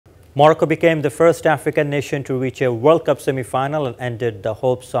Morocco became the first African nation to reach a World Cup semi-final and ended the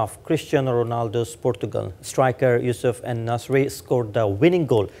hopes of Cristiano Ronaldo's Portugal. Striker Youssef En-Nesyri scored the winning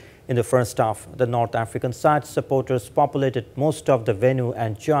goal in the first half. The North African side's supporters populated most of the venue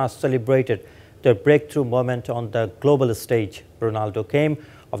and just celebrated their breakthrough moment on the global stage. Ronaldo came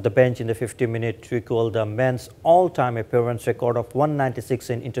off the bench in the 50-minute to equal the men's all-time appearance record of 196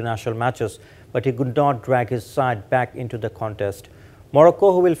 in international matches, but he could not drag his side back into the contest.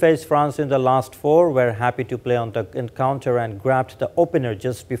 Morocco, who will face France in the last four, were happy to play on the encounter and grabbed the opener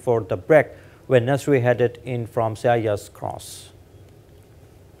just before the break when Nesyri headed in from Siaya's cross.